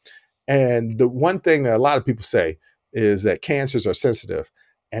not. And the one thing that a lot of people say is that cancers are sensitive.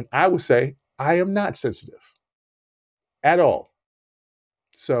 And I would say, I am not sensitive at all.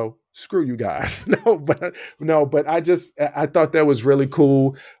 So screw you guys. But I thought that was really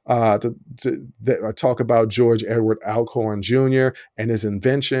cool to talk about George Edward Alcorn Jr. and his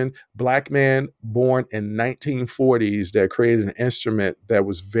invention. Black man born in 1940s that created an instrument that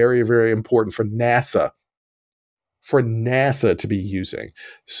was very, very important for NASA to be using.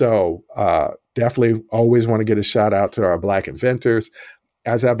 So definitely always want to get a shout out to our Black inventors.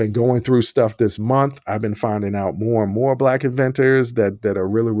 As I've been going through stuff this month, I've been finding out more and more Black inventors that are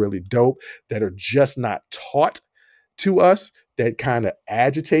really, really dope, that are just not taught to us, that kind of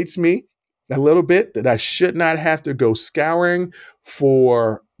agitates me a little bit, that I should not have to go scouring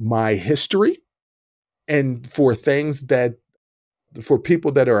for my history and for things for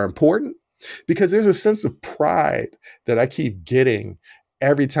people that are important, because there's a sense of pride that I keep getting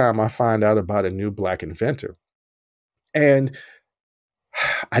every time I find out about a new Black inventor. And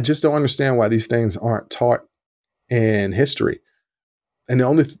I just don't understand why these things aren't taught in history. And the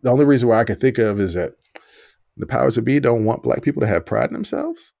only reason why I can think of is that the powers that be don't want Black people to have pride in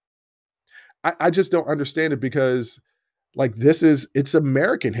themselves. I just don't understand it, because like it's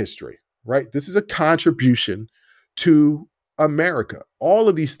American history, right? This is a contribution to America. All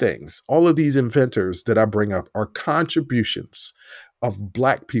of these things, all of these inventors that I bring up are contributions of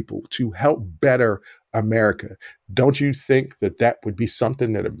Black people to help better America. Don't you think that would be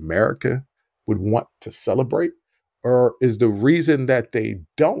something that America would want to celebrate? Or is the reason that they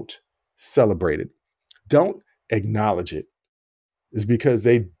don't celebrate it, don't acknowledge it, is because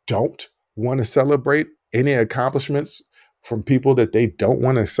they don't want to celebrate any accomplishments from people that they don't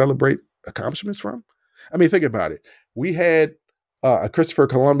want to celebrate accomplishments from? I mean, think about it. We had a Christopher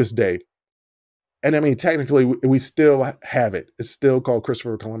Columbus Day. And I mean, technically, we still have it. It's still called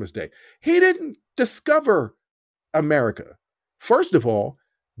Christopher Columbus Day. He didn't discover America. First of all,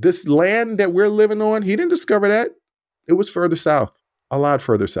 this land that we're living on, he didn't discover that. It was further south, a lot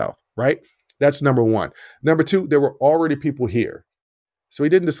further south, right? That's number one. Number two, there were already people here. So he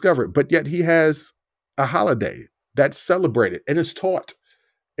didn't discover it, but yet he has a holiday that's celebrated, and it's taught.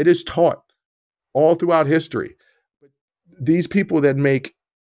 It is taught all throughout history. These people that make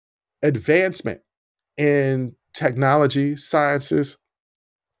advancement in technology, sciences,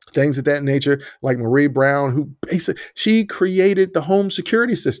 things of that nature, like Marie Brown, who she created the home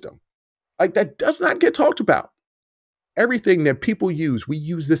security system. Like, that does not get talked about. Everything that people use, we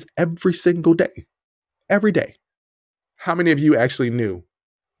use this every single day, every day. How many of you actually knew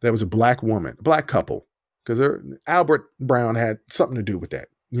there was a Black woman, a Black couple? Because Albert Brown had something to do with that,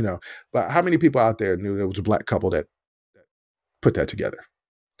 But how many people out there knew there was a Black couple that put that together?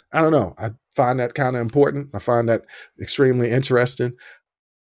 I don't know. I find that kind of important. I find that extremely interesting.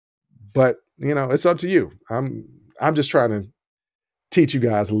 But, it's up to you. I'm just trying to teach you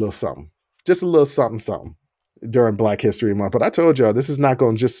guys a little something. Just a little something during Black History Month. But I told y'all, this is not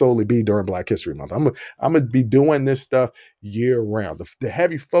going to just solely be during Black History Month. I'm going to be doing this stuff year round. The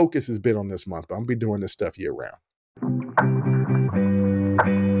heavy focus has been on this month, but I'm going to be doing this stuff year round.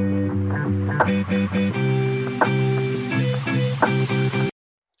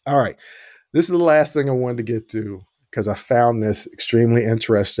 All right. This is the last thing I wanted to get to, because I found this extremely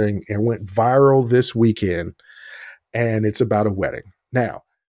interesting and went viral this weekend, and it's about a wedding. Now,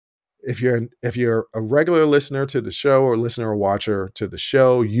 if you're a regular listener to the show, or listener or watcher to the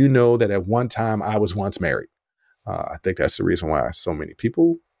show, you know that at one time I was once married. I think that's the reason why so many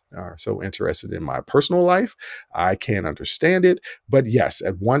people are so interested in my personal life. I can't understand it. But yes,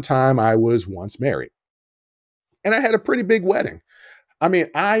 at one time I was once married. And I had a pretty big wedding. I mean,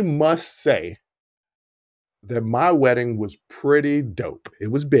 I must say, that my wedding was pretty dope.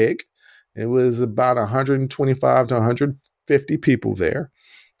 It was big. It was about 125 to 150 people there.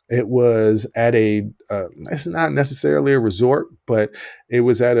 It was at it's not necessarily a resort, but it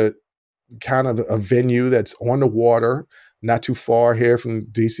was at a kind of a venue that's on the water, not too far here from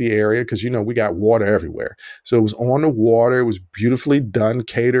DC area, because we got water everywhere. So it was on the water. It was beautifully done,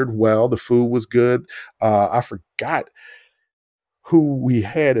 catered well. The food was good. I forgot who we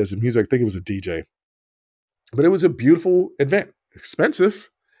had as a music. I think it was a DJ, but it was a beautiful event. Expensive,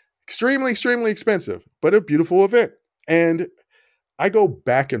 extremely, extremely expensive, but a beautiful event. And I go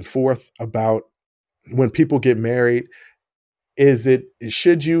back and forth about when people get married.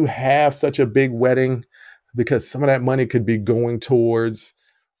 Should you have such a big wedding? Because some of that money could be going towards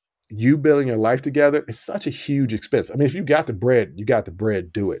you building your life together. It's such a huge expense. I mean, if you got the bread,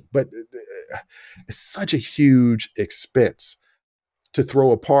 do it. But it's such a huge expense to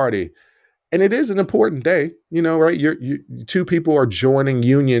throw a party. And it is an important day, right? You two people are joining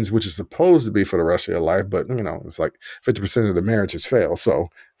unions, which is supposed to be for the rest of your life, but it's like 50% of the marriages fail. So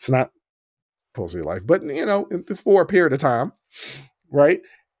it's not supposed to be life, but for a period of time, right?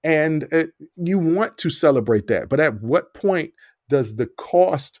 And you want to celebrate that. But at what point does the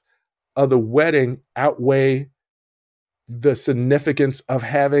cost of the wedding outweigh the significance of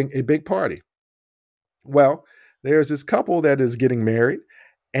having a big party? Well, there's this couple that is getting married,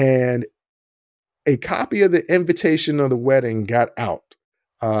 and a copy of the invitation of the wedding got out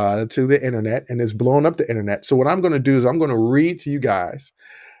to the internet and it's blown up the internet. So what I'm going to do is I'm going to read to you guys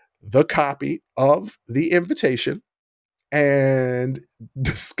the copy of the invitation and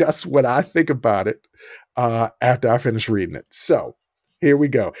discuss what I think about it after I finish reading it. So here we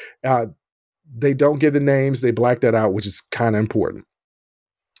go. They don't give the names. They black that out, which is kind of important.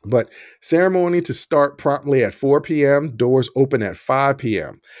 But ceremony to start promptly at 4 p.m. Doors open at 5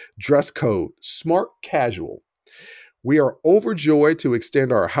 p.m. Dress code, smart casual. We are overjoyed to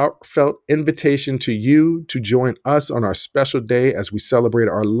extend our heartfelt invitation to you to join us on our special day as we celebrate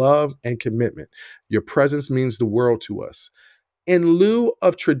our love and commitment. Your presence means the world to us. In lieu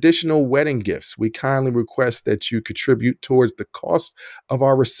of traditional wedding gifts, we kindly request that you contribute towards the cost of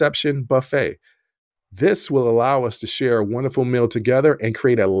our reception buffet. This will allow us to share a wonderful meal together and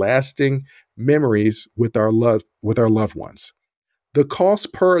create a lasting memories with our loved ones. The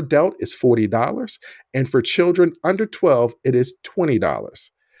cost per adult is $40, and for children under 12, it is $20.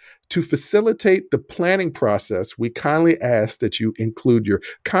 To facilitate the planning process, we kindly ask that you include your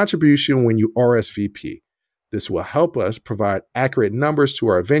contribution when you RSVP. This will help us provide accurate numbers to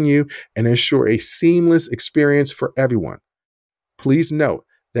our venue and ensure a seamless experience for everyone. Please note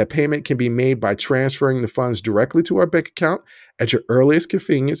that payment can be made by transferring the funds directly to our bank account at your earliest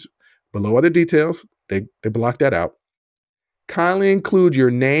convenience. Below are the details. They block that out. Kindly include your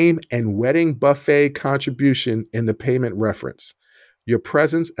name and wedding buffet contribution in the payment reference. Your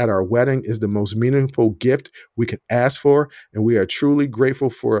presence at our wedding is the most meaningful gift we could ask for, and we are truly grateful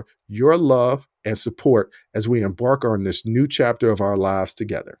for your love and support as we embark on this new chapter of our lives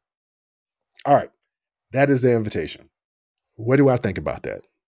together. All right, that is the invitation. What do I think about that?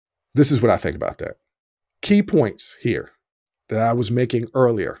 This is what I think about that. Key points here that I was making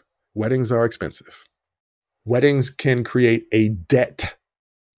earlier. Weddings are expensive. Weddings can create a debt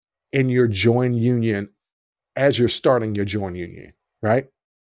in your joint union as you're starting your joint union, right?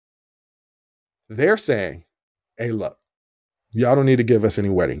 They're saying, hey, look, y'all don't need to give us any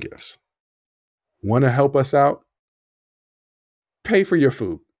wedding gifts. Want to help us out? Pay for your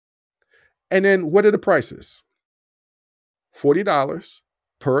food. And then what are the prices? $40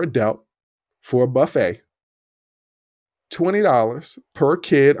 per adult for a buffet. $20 per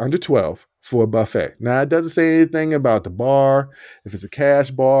kid under 12 for a buffet. Now, it doesn't say anything about the bar, if it's a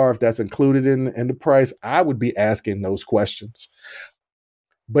cash bar, if that's included in the price. I would be asking those questions.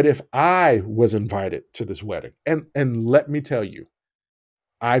 But if I was invited to this wedding, and let me tell you,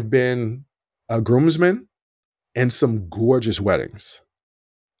 I've been a groomsman in some gorgeous weddings.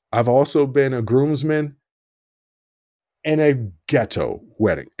 I've also been a groomsman in a ghetto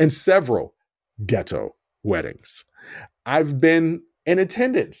wedding, and several ghetto weddings. I've been in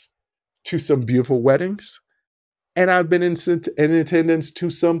attendance to some beautiful weddings, and I've been in attendance to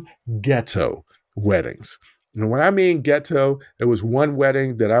some ghetto weddings. And when I mean ghetto, there was one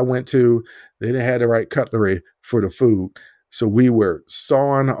wedding that I went to. They didn't have the right cutlery for the food, so we were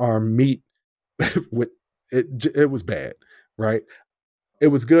sawing our meat with it. It was bad, right? It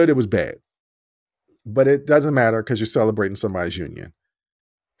was good. It was bad, but it doesn't matter because you're celebrating somebody's union.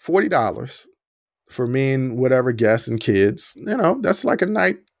 $40 for me and whatever guests and kids. That's like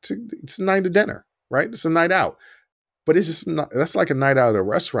it's a night of dinner, right? It's a night out. but it's just not, that's like a night out at a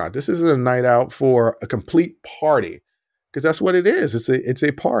restaurant. This isn't a night out for a complete party, because that's what it is. It's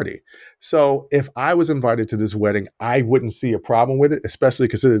a party. So if I was invited to this wedding, I wouldn't see a problem with it, especially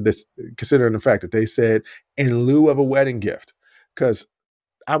considering the fact that they said in lieu of a wedding gift, because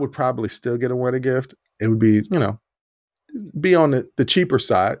I would probably still get a wedding gift. It would be, be on the cheaper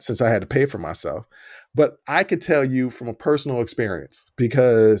side since I had to pay for myself. But I could tell you from a personal experience,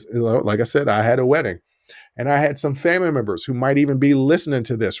 because like I said, I had a wedding. And I had some family members who might even be listening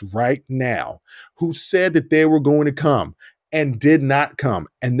to this right now who said that they were going to come and did not come.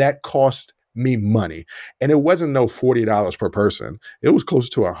 And that cost me money. And it wasn't no $40 per person. It was close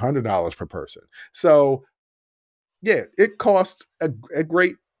to $100 per person. So yeah, it cost a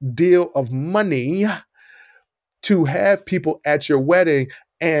great deal of money to have people at your wedding.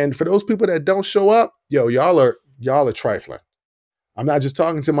 And for those people that don't show up, y'all are trifling. I'm not just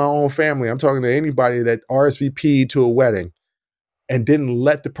talking to my own family. I'm talking to anybody that RSVP'd to a wedding and didn't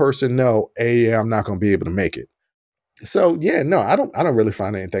let the person know, hey, yeah, I'm not going to be able to make it. So yeah, no, I don't really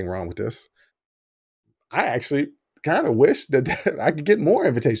find anything wrong with this. I actually kind of wish that I could get more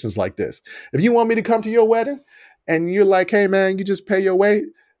invitations like this. If you want me to come to your wedding and you're like, hey man, you just pay your way,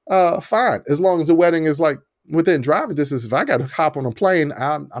 fine. As long as the wedding is like within driving distance. If I got to hop on a plane,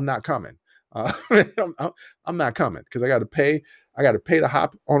 I'm not coming. I'm not coming, because I got to pay to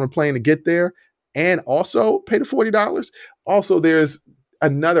hop on a plane to get there, and also pay the $40. Also, there's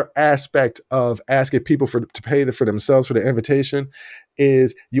another aspect of asking people to pay for themselves for the invitation,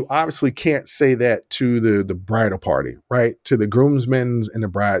 is you obviously can't say that to the bridal party, right? To the groomsmen and the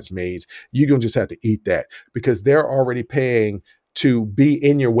bridesmaids. You're going to just have to eat that, because they're already paying to be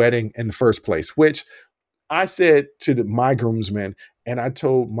in your wedding in the first place, which I said to my groomsmen, and I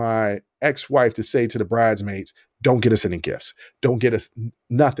told my ex-wife to say to the bridesmaids, don't get us any gifts. Don't get us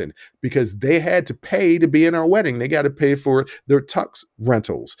nothing, because they had to pay to be in our wedding. They got to pay for their tux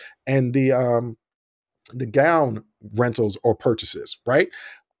rentals and the gown rentals or purchases, right?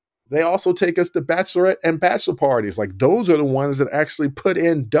 They also take us to bachelorette and bachelor parties. Like, those are the ones that actually put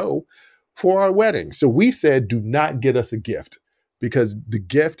in dough for our wedding. So we said, do not get us a gift, because the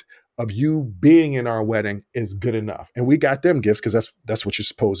gift of you being in our wedding is good enough. And we got them gifts because that's what you're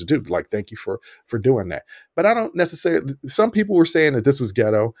supposed to do. Like, thank you for doing that. But I don't necessarily, some people were saying that this was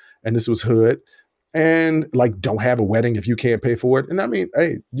ghetto and this was hood, and like, don't have a wedding if you can't pay for it. And I mean,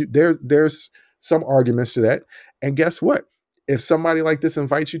 hey, there's some arguments to that. And guess what? If somebody like this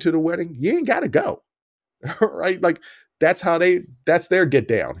invites you to the wedding, you ain't got to go, right? Like, that's their get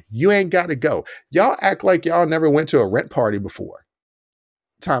down. You ain't got to go. Y'all act like y'all never went to a rent party before.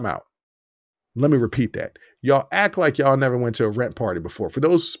 Time out. Let me repeat that. Y'all act like y'all never went to a rent party before. For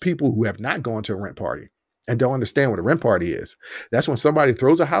those people who have not gone to a rent party and don't understand what a rent party is, that's when somebody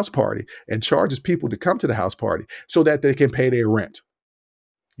throws a house party and charges people to come to the house party so that they can pay their rent.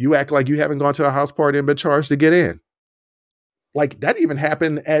 You act like you haven't gone to a house party and been charged to get in. Like, that even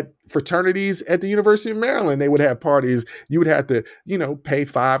happened at fraternities at the University of Maryland. They would have parties. You would have to, pay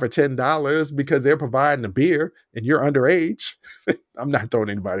 $5 or $10 because they're providing a beer and you're underage. I'm not throwing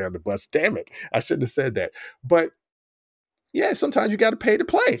anybody on the bus. Damn it. I shouldn't have said that. But yeah, sometimes you got to pay to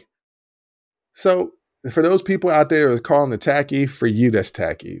play. So for those people out there who are calling it tacky, for you, that's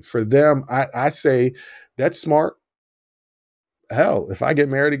tacky. For them, I say that's smart. Hell, if I get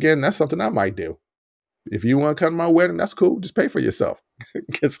married again, that's something I might do. If you want to come to my wedding, that's cool. Just pay for yourself,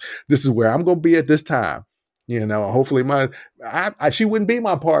 because this is where I'm going to be at this time. Hopefully she wouldn't be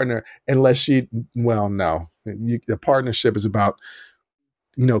my partner unless no. The partnership is about,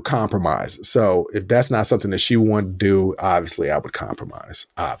 compromise. So if that's not something that she wanted to do, obviously I would compromise,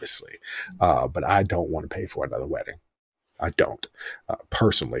 obviously. But I don't want to pay for another wedding. I don't.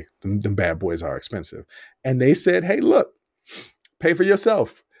 Personally, them bad boys are expensive. And they said, hey, look, pay for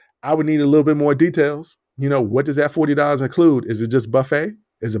yourself. I would need a little bit more details. What does that $40 include? Is it just buffet?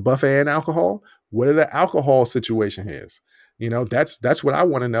 Is it buffet and alcohol? What are the alcohol situation is? That's what I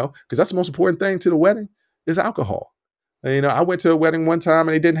want to know, because that's the most important thing to the wedding is alcohol. I went to a wedding one time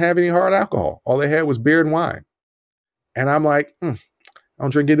and they didn't have any hard alcohol. All they had was beer and wine. And I'm like, I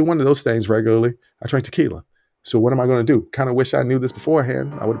don't drink either one of those things regularly. I drink tequila. So what am I going to do? Kind of wish I knew this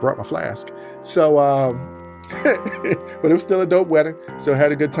beforehand. I would have brought my flask. So, but it was still a dope wedding. So I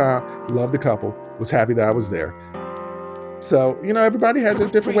had a good time. Loved the couple. Was happy that I was there. So, everybody has a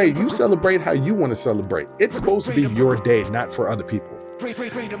different way. You celebrate how you want to celebrate. It's supposed to be your day, not for other people.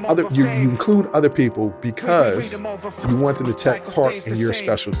 You include other people because you want them to take part in your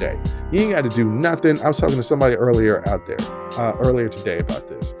special day. You ain't got to do nothing. I was talking to somebody earlier today about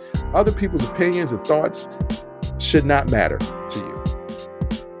this. Other people's opinions and thoughts should not matter to you.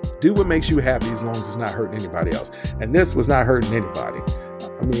 Do what makes you happy as long as it's not hurting anybody else. And this was not hurting anybody.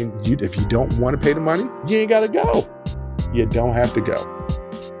 I mean, if you don't want to pay the money, you ain't got to go. You don't have to go.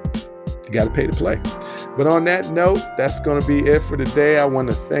 You got to pay to play. But on that note, that's going to be it for today. I want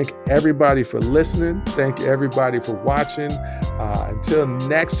to thank everybody for listening. Thank everybody for watching. Until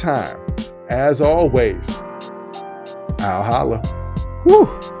next time, as always, I'll holla. Whew,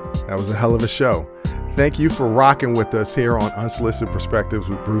 that was a hell of a show. Thank you for rocking with us here on Unsolicited Perspectives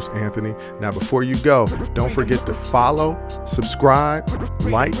with Bruce Anthony. Now, before you go, don't forget to follow, subscribe,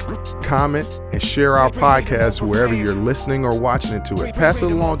 like, comment, and share our podcast wherever you're listening or watching into it. Pass it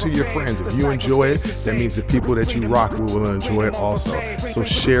along to your friends. If you enjoy it, that means the people that you rock with will enjoy it also. So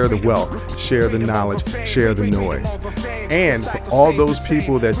share the wealth, share the knowledge, share the noise. And for all those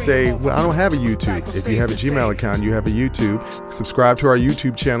people that say, well, I don't have a YouTube. If you have a Gmail account, you have a YouTube. Subscribe to our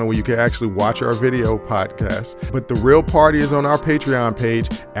YouTube channel where you can actually watch our video podcast. But the real party is on our Patreon page,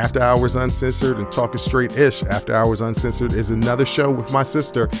 After Hours Uncensored and Talking Straight-ish. After Hours Uncensored is another show with my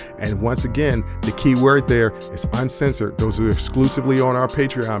sister. And once again, the key word there is uncensored. Those are exclusively on our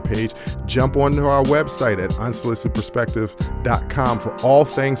Patreon page. Jump onto our website at unsolicitedperspective.com for all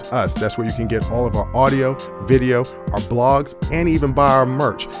things us. That's where you can get all of our audio, video, our blogs, and even buy our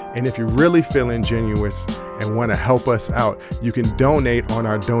merch. And if you're really feeling genuine and want to help us out, you can donate on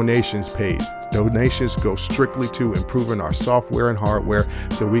our donations page. Donations go strictly to improving our software and hardware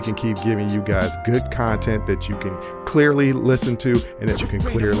so we can keep giving you guys good content that you can clearly listen to and that you can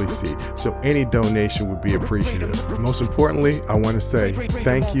clearly see. So any donation would be appreciative. Most importantly, I want to say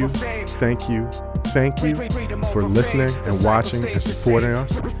thank you for listening and watching and supporting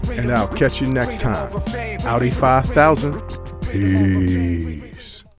us. And I'll catch you next time. Audi 5000. Peace.